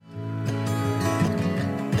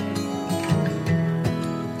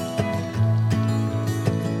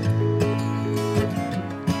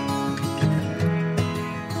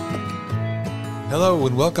Hello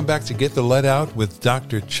and welcome back to Get the Lead Out with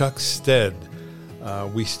Dr. Chuck Stead.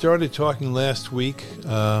 We started talking last week.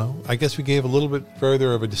 I guess we gave a little bit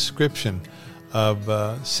further of a description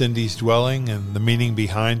of Cindy's dwelling and the meaning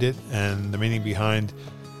behind it, and the meaning behind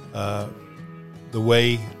the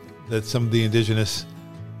way that some of the indigenous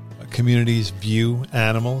communities view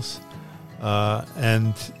animals.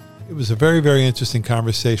 And it was a very, very interesting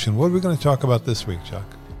conversation. What are we going to talk about this week, Chuck?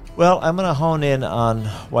 Well, I'm going to hone in on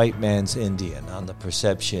white man's Indian, on the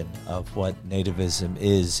perception of what nativism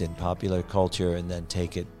is in popular culture, and then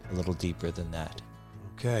take it a little deeper than that.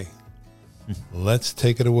 Okay. Let's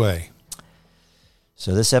take it away.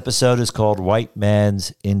 So this episode is called White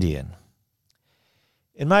Man's Indian.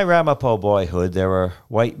 In my Ramapo boyhood, there were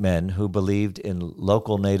white men who believed in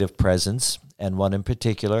local native presence, and one in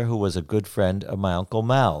particular who was a good friend of my Uncle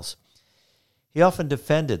Mal's. He often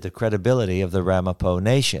defended the credibility of the Ramapo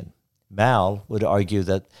Nation. Mal would argue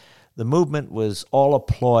that the movement was all a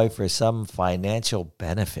ploy for some financial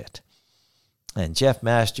benefit. And Jeff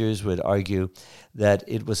Masters would argue that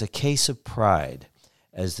it was a case of pride,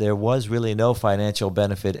 as there was really no financial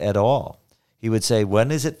benefit at all. He would say, when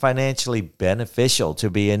is it financially beneficial to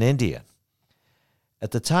be an Indian?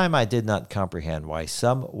 At the time, I did not comprehend why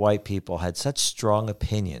some white people had such strong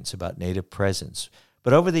opinions about native presence.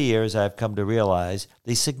 But over the years, I have come to realize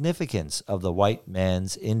the significance of the white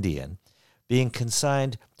man's Indian being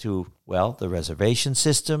consigned to, well, the reservation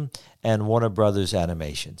system and Warner Brothers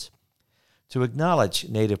Animations. To acknowledge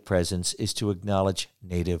native presence is to acknowledge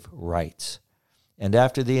native rights. And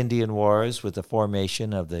after the Indian Wars, with the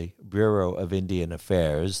formation of the Bureau of Indian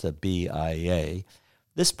Affairs, the BIA,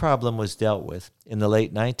 this problem was dealt with in the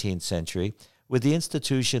late 19th century with the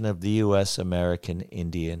institution of the U.S. American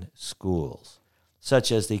Indian Schools,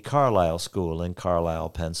 such as the Carlisle School in Carlisle,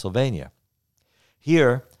 Pennsylvania.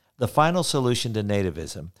 Here, the final solution to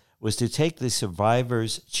nativism was to take the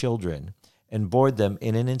survivors' children and board them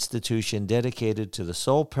in an institution dedicated to the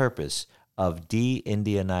sole purpose of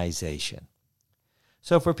de-Indianization.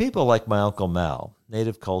 So for people like my Uncle Mal,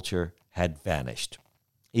 native culture had vanished.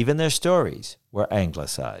 Even their stories were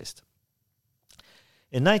anglicized.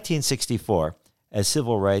 In 1964, as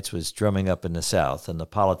civil rights was drumming up in the South and the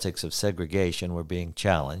politics of segregation were being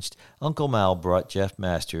challenged, Uncle Mal brought Jeff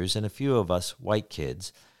Masters and a few of us white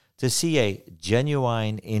kids to see a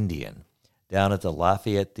genuine Indian down at the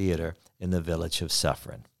Lafayette Theater in the village of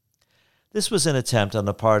Suffern. This was an attempt on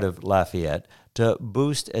the part of Lafayette to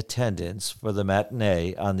boost attendance for the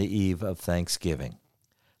matinee on the eve of Thanksgiving.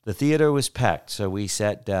 The theater was packed, so we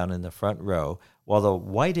sat down in the front row while the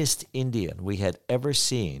whitest Indian we had ever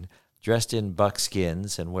seen, dressed in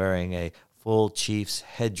buckskins and wearing a full chief's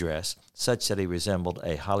headdress such that he resembled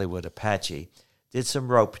a Hollywood Apache, did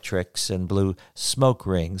some rope tricks and blew smoke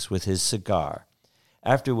rings with his cigar,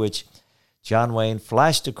 after which John Wayne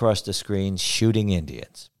flashed across the screen shooting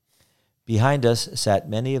Indians. Behind us sat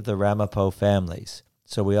many of the Ramapo families,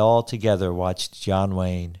 so we all together watched John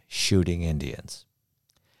Wayne shooting Indians.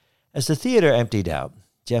 As the theater emptied out,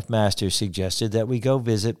 Jeff Masters suggested that we go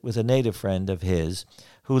visit with a native friend of his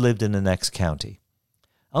who lived in the next county.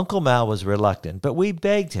 Uncle Mal was reluctant, but we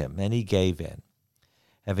begged him, and he gave in.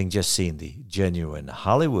 Having just seen the genuine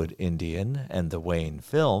Hollywood Indian and the Wayne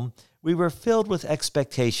film, we were filled with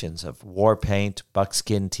expectations of war paint,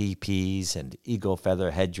 buckskin teepees, and eagle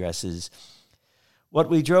feather headdresses. What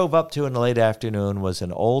we drove up to in the late afternoon was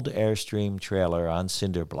an old Airstream trailer on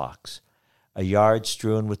cinder blocks, a yard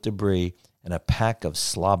strewn with debris, and a pack of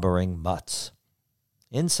slobbering mutts.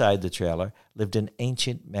 Inside the trailer lived an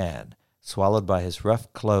ancient man, swallowed by his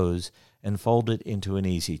rough clothes and folded into an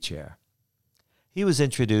easy chair. He was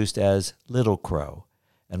introduced as Little Crow,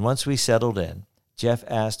 and once we settled in, Jeff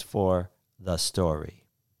asked for the story.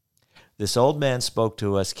 This old man spoke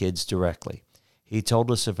to us kids directly. He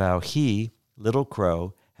told us of how he, Little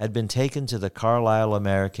Crow, had been taken to the Carlisle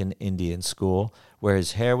American Indian School, where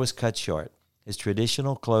his hair was cut short, his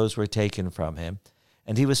traditional clothes were taken from him,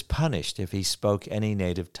 and he was punished if he spoke any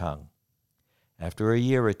native tongue. After a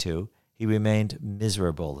year or two, he remained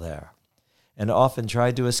miserable there, and often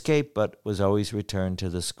tried to escape but was always returned to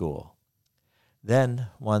the school. Then,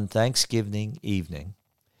 one Thanksgiving evening,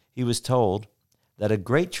 he was told that a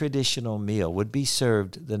great traditional meal would be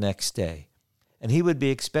served the next day, and he would be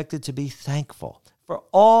expected to be thankful for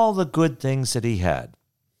all the good things that he had.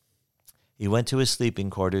 He went to his sleeping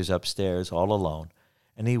quarters upstairs all alone,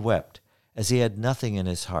 and he wept, as he had nothing in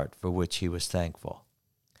his heart for which he was thankful.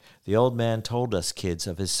 The old man told us kids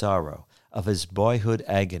of his sorrow, of his boyhood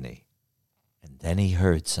agony, and then he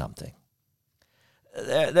heard something.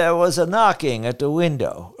 there was a knocking at the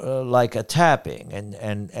window, like a tapping,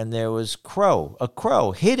 and there was a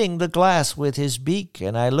crow hitting the glass with his beak.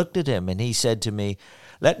 And I looked at him, and he said to me,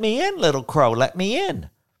 "Let me in, little crow, let me in."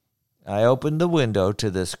 I opened the window to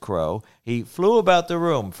this crow. He flew about the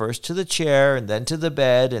room, first to the chair, and then to the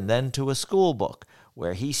bed, and then to a school book,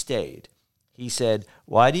 where he stayed. He said,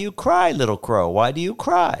 "Why do you cry, little crow? Why do you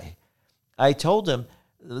cry?" I told him,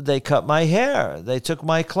 "They cut my hair. They took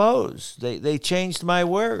my clothes. They changed my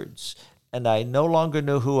words, and I no longer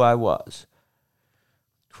knew who I was."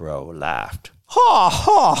 Crow laughed. "Ha,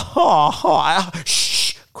 ha, ha, ha.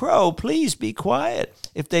 Shh, Crow, please be quiet.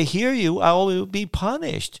 If they hear you, I will be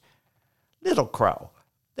punished." "Little Crow,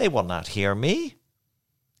 they will not hear me."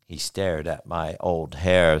 He stared at my old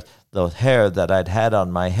hair, the hair that I'd had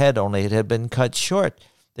on my head, only it had been cut short.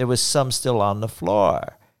 There was some still on the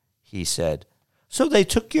floor. He said, "So they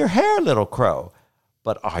took your hair, little Crow.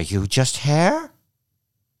 But are you just hair?"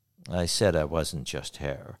 I said I wasn't just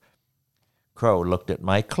hair. Crow looked at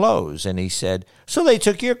my clothes, and he said, "So they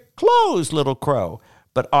took your clothes, little Crow.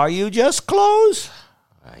 But are you just clothes?"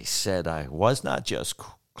 I said I was not just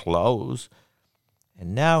clothes.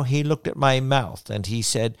 And now he looked at my mouth, and he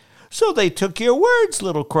said, "So they took your words,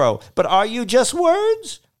 little Crow. But are you just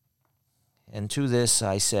words?" And to this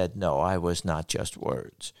I said, no, I was not just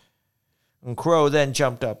words. And Crow then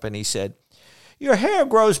jumped up, and he said, "Your hair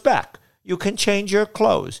grows back. You can change your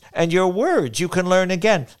clothes, and your words you can learn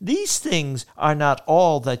again. These things are not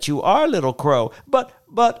all that you are, little Crow. But,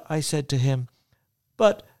 I said to him,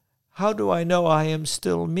 "But how do I know I am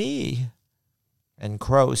still me?" And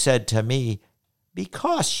Crow said to me,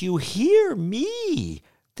 "Because you hear me.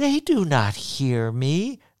 They do not hear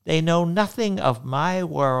me. They know nothing of my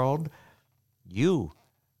world. You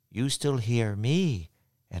still hear me,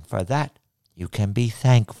 and for that you can be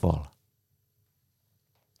thankful."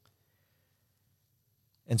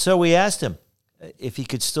 And so we asked him if he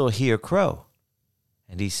could still hear Crow,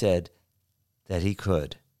 and he said that he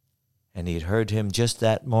could, and he'd heard him just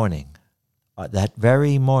that morning, that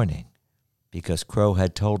very morning, because Crow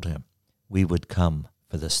had told him we would come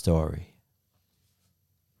for the story.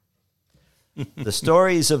 The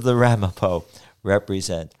stories of the Ramapo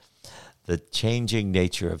represent the changing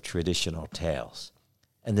nature of traditional tales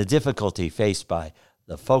and the difficulty faced by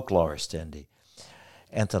the folklorist and the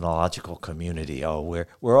ethnological community.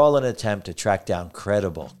 We're all in an attempt to track down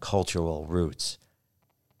credible cultural roots.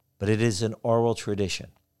 But it is an oral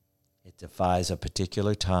tradition. It defies a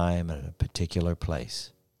particular time and a particular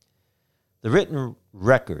place. The written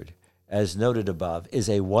record, as noted above, is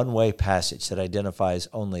a one-way passage that identifies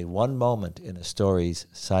only one moment in a story's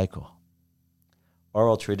cycle.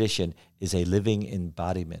 Oral tradition is a living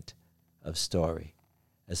embodiment of story.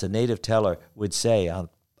 As a native teller would say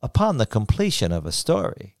upon the completion of a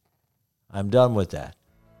story, "I'm done with that.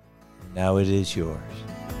 Now it is yours."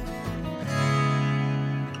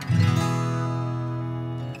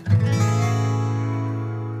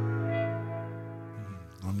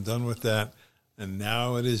 I'm done with that, and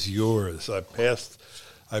now it is yours. I passed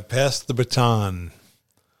the baton.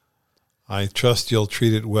 I trust you'll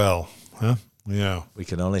treat it well. Huh? Yeah. We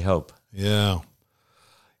can only hope. Yeah.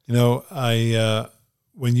 You know,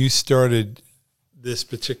 when you started this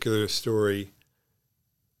particular story,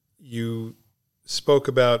 you spoke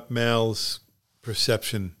about Mal's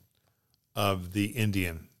perception of the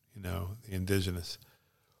Indian, the indigenous.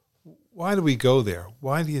 Why do we go there?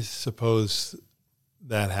 Why do you suppose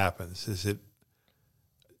that happens? Is it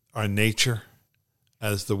our nature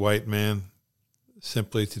as the white man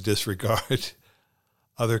simply to disregard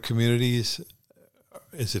other communities?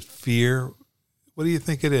 Is it fear? What do you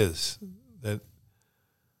think it is that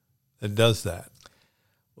does that?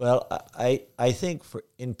 Well, I think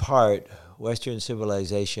in part, Western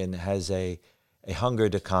civilization has a hunger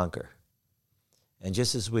to conquer. And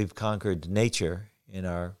just as we've conquered nature in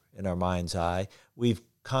our mind's eye, we've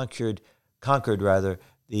conquered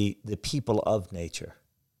the people of nature.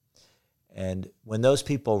 And when those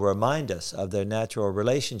people remind us of their natural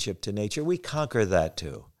relationship to nature, we conquer that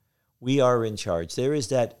too. We are in charge. There is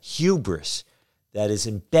that hubris that is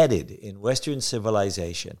embedded in Western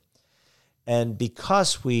civilization. And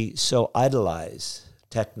because we so idolize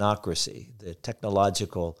technocracy, the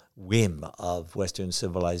technological whim of Western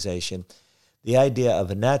civilization, the idea of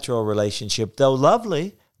a natural relationship, though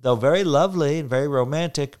very lovely and very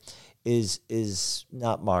romantic, is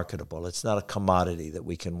not marketable. It's not a commodity that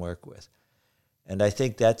we can work with. And I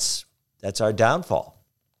think that's our downfall.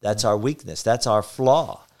 That's our weakness. That's our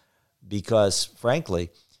flaw. Because, frankly,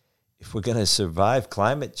 if we're going to survive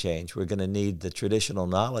climate change, we're going to need the traditional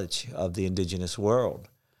knowledge of the indigenous world.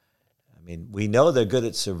 I mean, we know they're good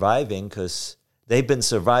at surviving because they've been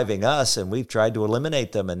surviving us, and we've tried to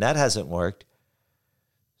eliminate them, and that hasn't worked.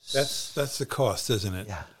 That's the cost, isn't it?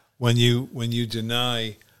 Yeah. When you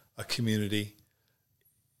deny a community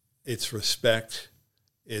its respect,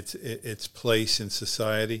 its place in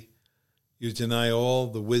society, you deny all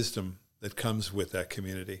the wisdom that comes with that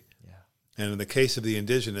community. Yeah. And in the case of the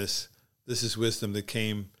indigenous, this is wisdom that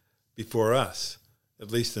came before us,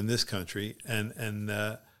 at least in this country. And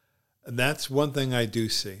that's one thing I do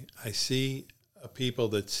see. I see a people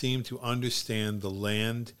that seem to understand the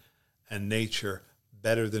land and nature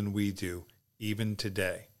better than we do, even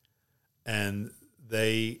today. And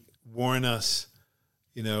they warn us,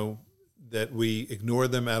 that we ignore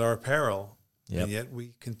them at our peril, Yep. and yet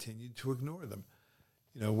we continue to ignore them.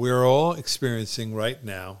 We're all experiencing right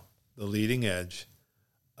now the leading edge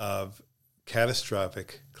of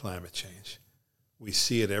catastrophic climate change. We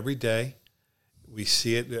see it every day. We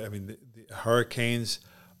see it. I mean, the hurricanes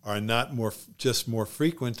are not just more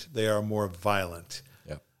frequent; they are more violent.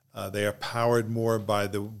 Yep. They are powered more by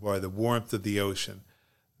the warmth of the ocean.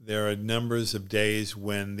 There are numbers of days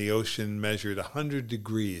when the ocean measured 100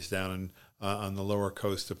 degrees down on the lower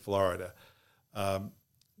coast of Florida.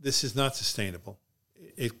 This is not sustainable.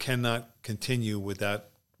 It cannot continue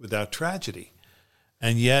without tragedy.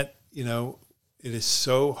 And yet, it is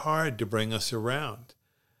so hard to bring us around.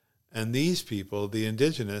 And these people, the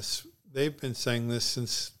indigenous, they've been saying this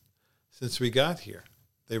since we got here.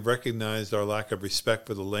 They've recognized our lack of respect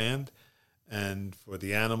for the land and for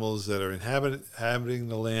the animals that are inhabiting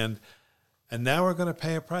the land. And now we're going to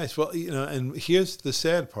pay a price. Well, and here's the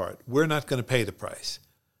sad part. We're not going to pay the price.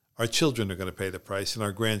 Our children are going to pay the price, and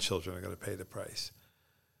our grandchildren are going to pay the price.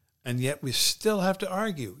 And yet we still have to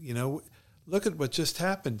argue. Look at what just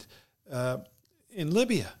happened in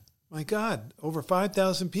Libya. My God, over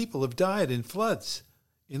 5,000 people have died in floods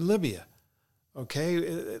in Libya. Okay,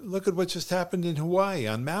 look at what just happened in Hawaii,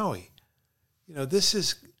 on Maui.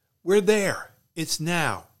 We're there. It's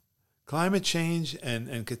now. Climate change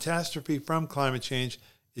and catastrophe from climate change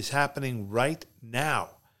is happening right now.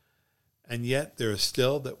 And yet there are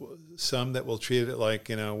still some that will treat it like,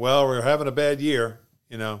 we're having a bad year,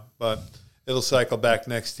 but it'll cycle back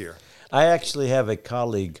next year. I actually have a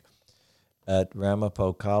colleague at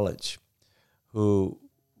Ramapo College who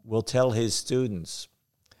will tell his students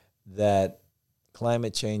that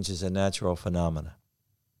climate change is a natural phenomenon,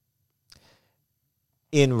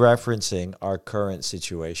 in referencing our current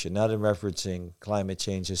situation, not in referencing climate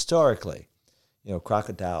change historically.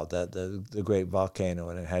 Crocodile, the great volcano,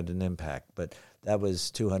 and it had an impact, but that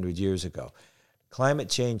was 200 years ago. Climate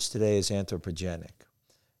change today is anthropogenic,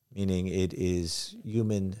 meaning it is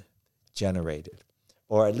human-generated,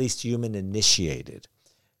 or at least human-initiated.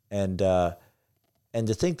 And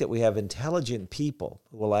to think that we have intelligent people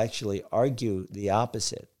who will actually argue the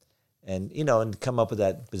opposite, and come up with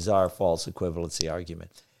that bizarre false equivalency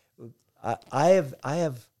argument. I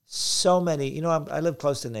have so many, I live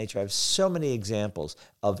close to nature. I have so many examples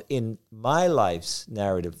of, in my life's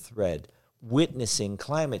narrative thread, witnessing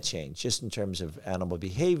climate change, just in terms of animal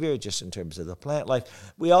behavior, just in terms of the plant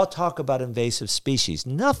life. We all talk about invasive species.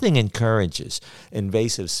 Nothing encourages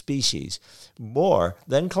invasive species more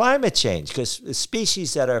than climate change, because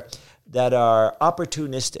species that are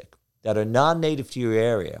opportunistic, that are non-native to your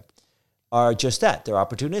area, are just that. They're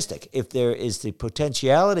opportunistic. If there is the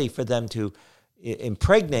potentiality for them to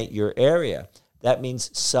impregnate your area, that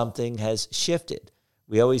means something has shifted.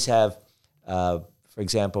 We always have, for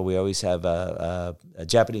example, a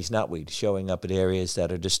Japanese knotweed showing up at areas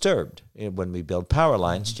that are disturbed. When we build power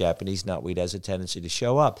lines, Japanese knotweed has a tendency to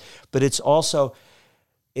show up. But it's also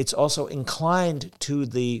inclined to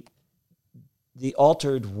the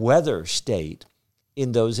altered weather state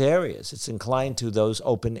in those areas. It's inclined to those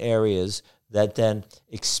open areas that then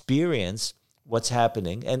experience what's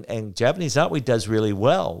happening. And Japanese knotweed does really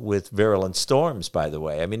well with virulent storms, by the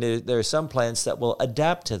way. I mean, there are some plants that will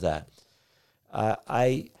adapt to that.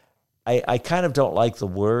 I kind of don't like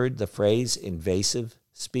the phrase invasive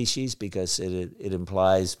species, because it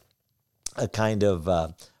implies a kind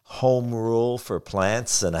of home rule for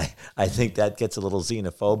plants, and I think that gets a little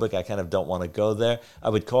xenophobic. I kind of don't want to go there. I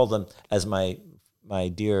would call them, as my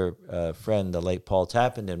dear friend, the late Paul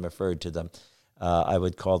Tappenden, referred to them, I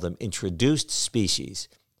would call them introduced species,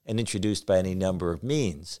 and introduced by any number of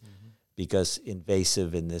means, because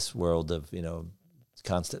invasive in this world of,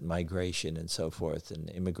 constant migration and so forth, and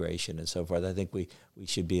immigration and so forth, I think we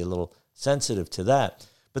should be a little sensitive to that.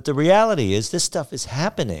 But the reality is this stuff is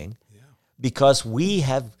happening because we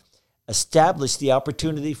have established the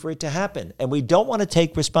opportunity for it to happen, and we don't want to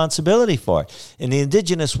take responsibility for it. In the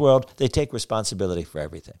indigenous world, they take responsibility for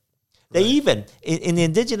everything. They even, in the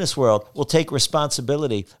indigenous world, will take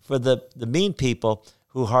responsibility for the mean people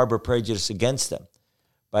who harbor prejudice against them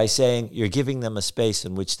by saying you're giving them a space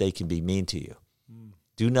in which they can be mean to you.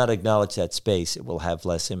 Do not acknowledge that space. It will have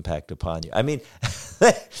less impact upon you. I mean,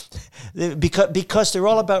 because they're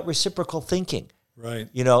all about reciprocal thinking. Right.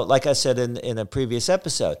 You know, like I said in a previous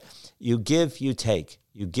episode, you give, you take.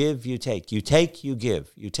 You give, you take. You take, you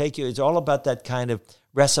give. You take, you. It's all about that kind of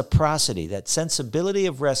reciprocity. That sensibility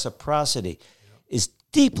of reciprocity is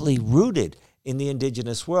deeply rooted in the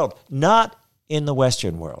indigenous world, not in the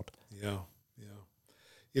Western world. Yeah, yeah.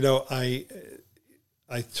 You know, I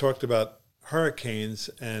talked about hurricanes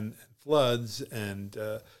and floods and,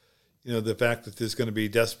 you know, the fact that there's going to be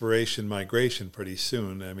desperation migration pretty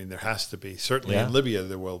soon. I mean, there has to be. Certainly in Libya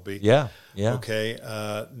there will be. Yeah, yeah. Okay.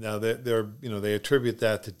 Now, they're you know, they attribute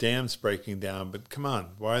that to dams breaking down. But come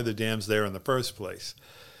on, why are the dams there in the first place?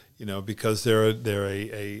 You know, because they're on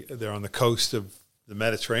the coast of the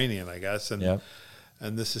Mediterranean, I guess, and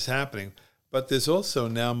this is happening. But there's also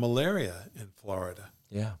now malaria in Florida.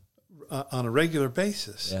 Yeah. On a regular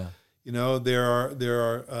basis. Yeah. You know, there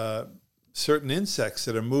are certain insects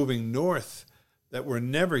that are moving north that were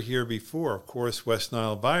never here before. Of course, West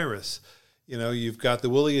Nile virus. You know, you've got the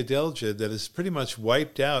woolly adelgid that has pretty much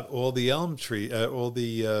wiped out all the elm tree, not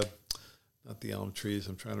the elm trees.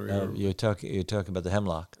 I'm trying to remember. You're talking about the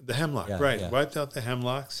hemlock. The hemlock, right? Yeah. Wiped out the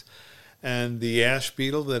hemlocks, and the ash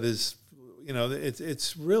beetle that is. You know,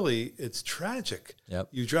 it's tragic. Yep.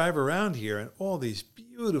 You drive around here and all these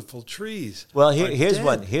beautiful trees. Well,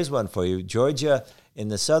 here's one for you. Georgia, in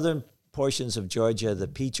the southern portions of Georgia, the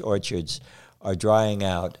peach orchards are drying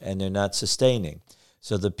out and they're not sustaining.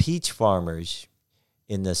 So the peach farmers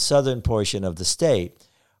in the southern portion of the state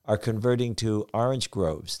are converting to orange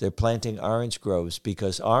groves. They're planting orange groves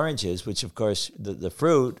because oranges, which of course the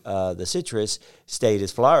fruit, the citrus state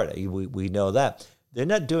is Florida. We know that. They're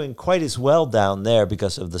not doing quite as well down there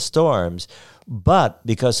because of the storms, but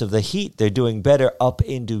because of the heat, they're doing better up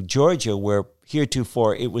into Georgia, where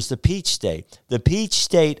heretofore it was the peach state. The peach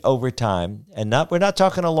state over time, and we're not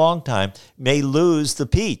talking a long time, may lose the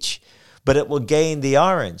peach, but it will gain the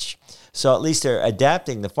orange. So at least they're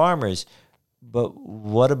adapting, the farmers. But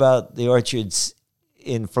what about the orchards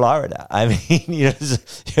in Florida? I mean, you know,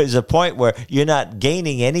 there's a point where you're not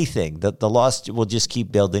gaining anything. The loss will just keep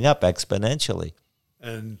building up exponentially.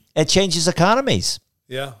 And it changes economies.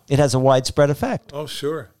 Yeah. It has a widespread effect. Oh,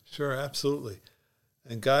 sure, absolutely.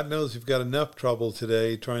 And God knows we've got enough trouble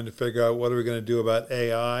today trying to figure out what are we going to do about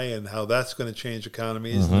AI and how that's going to change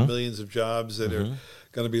economies and the millions of jobs that are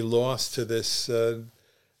going to be lost to this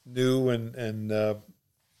new and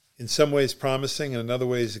in some ways promising and in other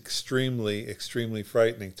ways extremely, extremely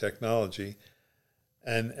frightening technology.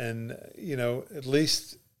 And you know, at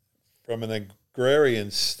least from an agrarian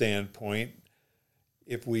standpoint,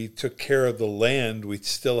 if we took care of the land, we'd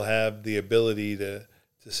still have the ability to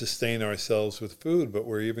sustain ourselves with food, but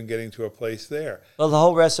we're even getting to a place there. Well, the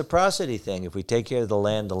whole reciprocity thing, if we take care of the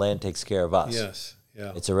land takes care of us. Yes,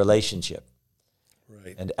 yeah. It's a relationship.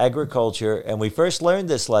 Right. And agriculture, and we first learned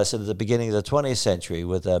this lesson at the beginning of the 20th century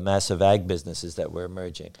with massive ag businesses that were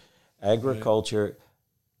emerging. Agriculture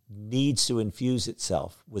needs to infuse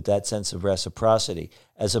itself with that sense of reciprocity,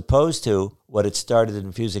 as opposed to what it started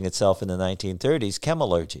infusing itself in the 1930s,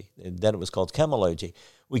 chemallurgy. And then it was called chemallurgy.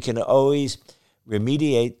 We can always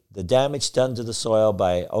remediate the damage done to the soil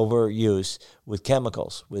by overuse with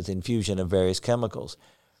chemicals, with infusion of various chemicals.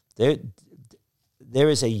 There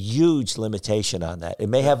is a huge limitation on that. It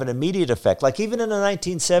may have an immediate effect, like even in the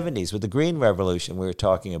 1970s with the Green Revolution, we were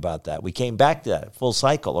talking about that. We came back to that, full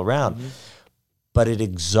cycle around. But it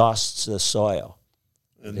exhausts the soil.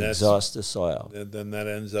 And exhausts the soil. Then that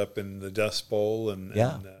ends up in the Dust Bowl.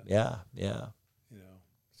 Yeah. You know,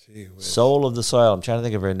 gee whiz. Soul of the Soil. I'm trying to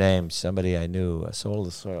think of her name. Somebody I knew. Soul of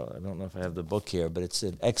the Soil. I don't know if I have the book here, but it's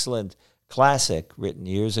an excellent classic written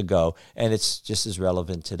years ago, and it's just as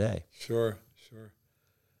relevant today. Sure.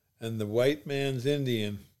 And the white man's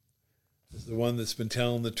Indian is the one that's been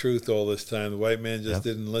telling the truth all this time. The white man just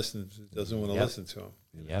didn't listen, doesn't want to listen to him.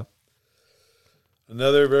 Yep.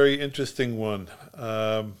 Another very interesting one.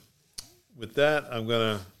 With that, I'm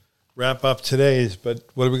going to wrap up today's, but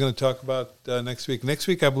what are we going to talk about next week? Next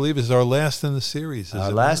week, I believe, is our last in the series.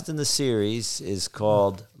 Our last in the series is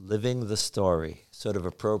called Living the Story, sort of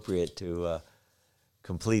appropriate to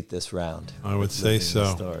complete this round. I would say so.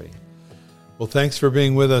 The story. Well, thanks for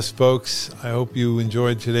being with us, folks. I hope you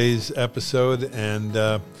enjoyed today's episode,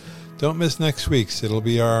 and don't miss next week's. It'll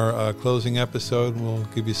be our closing episode, and we'll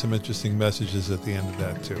give you some interesting messages at the end of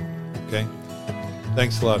that, too. Okay?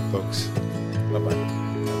 Thanks a lot, folks. Bye-bye.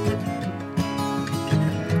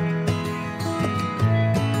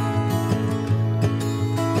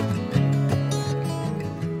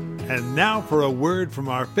 And now for a word from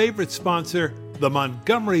our favorite sponsor, the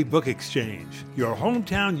Montgomery Book Exchange, your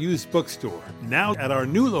hometown used bookstore, now at our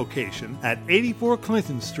new location at 84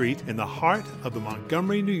 Clinton Street in the heart of the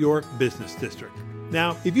Montgomery, New York business district.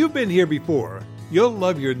 Now, if you've been here before, you'll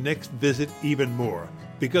love your next visit even more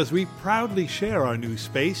because we proudly share our new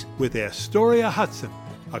space with Astoria Hudson,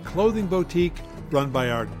 a clothing boutique run by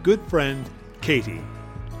our good friend, Katie.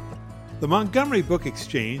 The Montgomery Book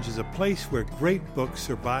Exchange is a place where great books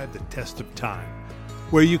survive the test of time,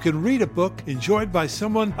 where you can read a book enjoyed by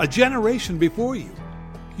someone a generation before you.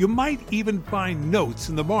 You might even find notes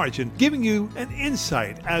in the margin giving you an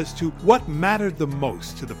insight as to what mattered the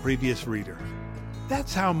most to the previous reader.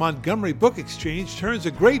 That's how Montgomery Book Exchange turns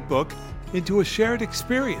a great book into a shared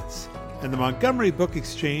experience. And the Montgomery Book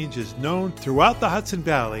Exchange is known throughout the Hudson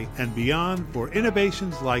Valley and beyond for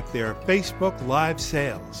innovations like their Facebook Live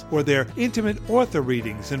sales or their intimate author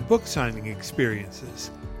readings and book signing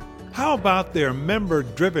experiences. How about their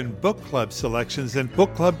member-driven book club selections and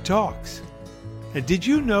book club talks? And did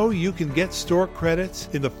you know you can get store credits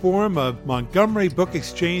in the form of Montgomery Book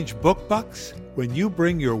Exchange book bucks when you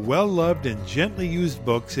bring your well-loved and gently used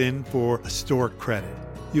books in for a store credit?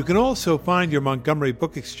 You can also find your Montgomery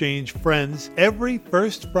Book Exchange friends every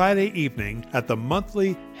first Friday evening at the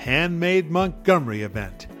monthly Handmade Montgomery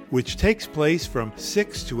event, which takes place from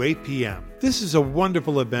 6 to 8 p.m. This is a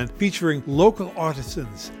wonderful event featuring local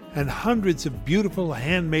artisans and hundreds of beautiful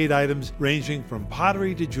handmade items ranging from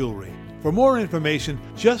pottery to jewelry. For more information,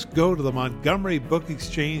 just go to the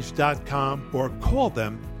MontgomeryBookExchange.com or call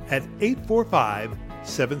them at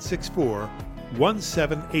 845-764-1787.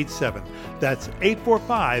 That's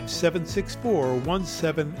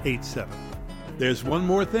 845-764-1787. There's one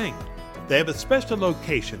more thing. They have a special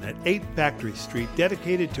location at 8 Factory Street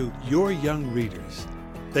dedicated to your young readers.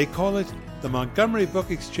 They call it the Montgomery Book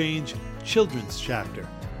Exchange Children's Chapter,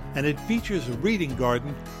 and it features a reading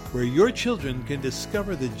garden where your children can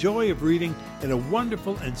discover the joy of reading in a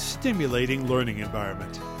wonderful and stimulating learning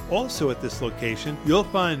environment. Also at this location, you'll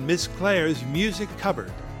find Miss Claire's Music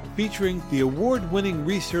Cupboard, featuring the award-winning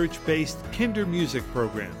research-based Kinder Music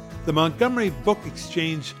program. The Montgomery Book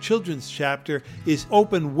Exchange Children's Chapter is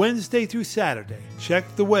open Wednesday through Saturday. Check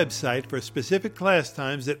the website for specific class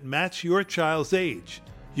times that match your child's age.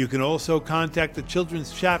 You can also contact the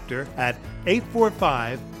Children's Chapter at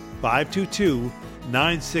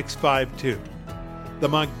 845-522-9652. The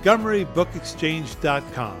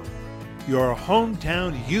MontgomeryBookExchange.com, your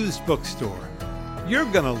hometown used bookstore. You're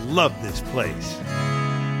going to love this place.